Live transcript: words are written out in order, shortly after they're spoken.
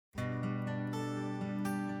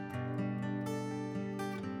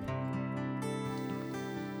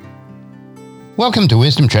Welcome to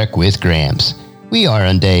Wisdom Trek with Gramps. We are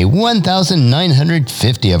on day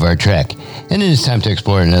 1950 of our trek, and it is time to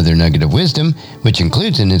explore another nugget of wisdom, which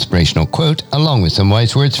includes an inspirational quote along with some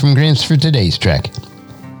wise words from Gramps for today's trek.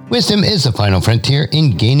 Wisdom is the final frontier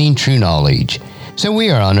in gaining true knowledge, so we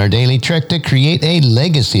are on our daily trek to create a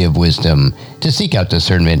legacy of wisdom, to seek out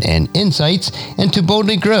discernment and insights, and to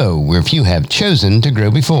boldly grow where few have chosen to grow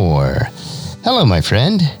before. Hello, my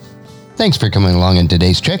friend. Thanks for coming along in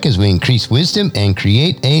today's trek as we increase wisdom and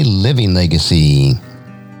create a living legacy.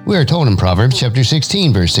 We are told in Proverbs chapter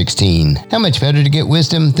 16, verse 16, how much better to get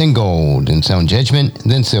wisdom than gold and sound judgment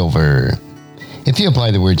than silver. If you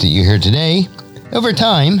apply the words that you hear today, over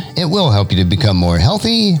time, it will help you to become more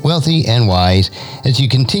healthy, wealthy, and wise as you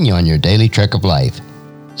continue on your daily trek of life.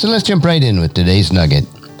 So let's jump right in with today's nugget.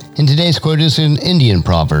 And today's quote is an Indian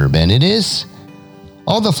proverb, and it is,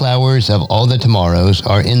 "All the flowers of all the tomorrows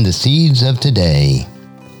are in the seeds of today."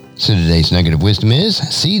 So today's nugget of wisdom is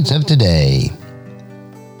seeds of today.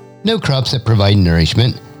 No crops that provide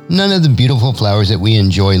nourishment, none of the beautiful flowers that we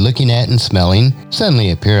enjoy looking at and smelling suddenly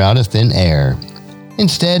appear out of thin air.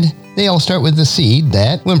 Instead, they all start with the seed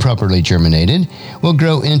that, when properly germinated, will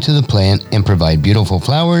grow into the plant and provide beautiful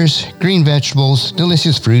flowers, green vegetables,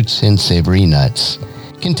 delicious fruits, and savory nuts.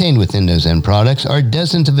 Contained within those end products are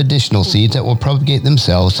dozens of additional seeds that will propagate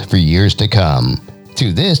themselves for years to come.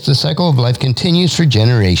 Through this, the cycle of life continues for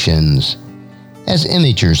generations. As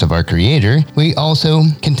imagers of our Creator, we also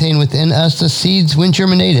contain within us the seeds, when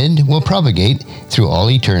germinated, will propagate through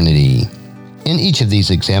all eternity. In each of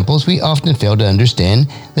these examples, we often fail to understand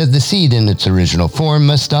that the seed in its original form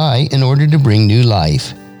must die in order to bring new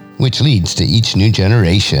life, which leads to each new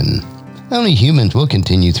generation. Only humans will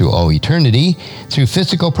continue through all eternity, through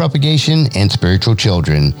physical propagation and spiritual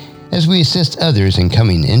children, as we assist others in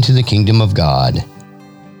coming into the kingdom of God.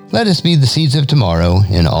 Let us be the seeds of tomorrow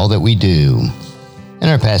in all that we do. And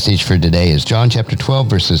our passage for today is John chapter 12,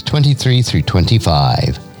 verses 23 through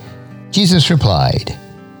 25. Jesus replied,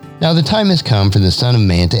 "Now the time has come for the Son of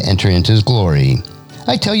Man to enter into his glory.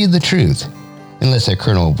 I tell you the truth, unless a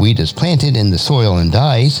kernel of wheat is planted in the soil and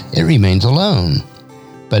dies, it remains alone.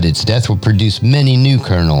 But its death will produce many new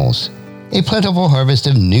kernels, a plentiful harvest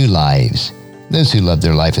of new lives. Those who love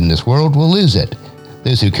their life in this world will lose it.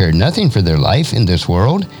 Those who care nothing for their life in this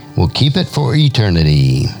world will keep it for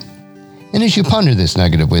eternity." And as you ponder this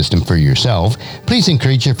nugget of wisdom for yourself, please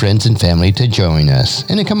encourage your friends and family to join us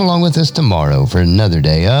and to come along with us tomorrow for another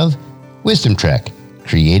day of Wisdom Trek,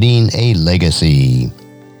 creating a legacy.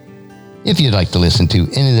 If you'd like to listen to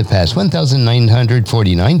any of the past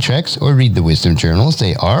 1,949 treks or read the Wisdom Journals,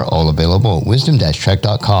 they are all available at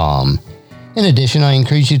wisdom-trek.com. In addition, I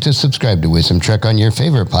encourage you to subscribe to Wisdom Trek on your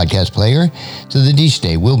favorite podcast player so that each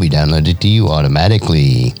day will be downloaded to you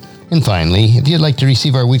automatically. And finally, if you'd like to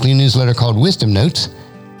receive our weekly newsletter called Wisdom Notes,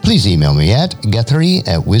 please email me at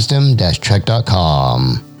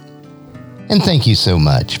guthrie@wisdom-trek.com. And thank you so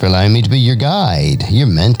much for allowing me to be your guide, your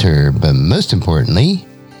mentor, but most importantly,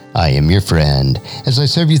 I am your friend as I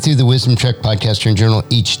serve you through the Wisdom Trek podcast and journal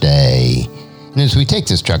each day. And as we take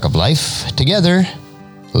this trek of life together,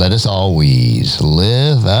 let us always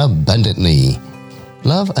live abundantly,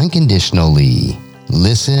 love unconditionally,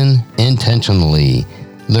 listen intentionally,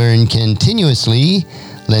 learn continuously,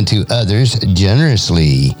 lend to others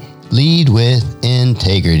generously, lead with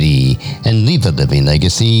integrity, and leave a living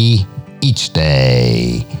legacy each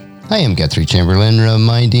day. I am Guthrie Chamberlain,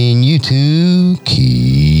 reminding you to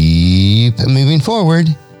keep moving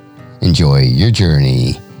forward, enjoy your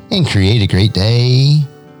journey, and create a great day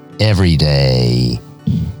every day.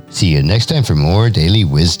 See you next time for more daily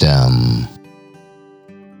wisdom.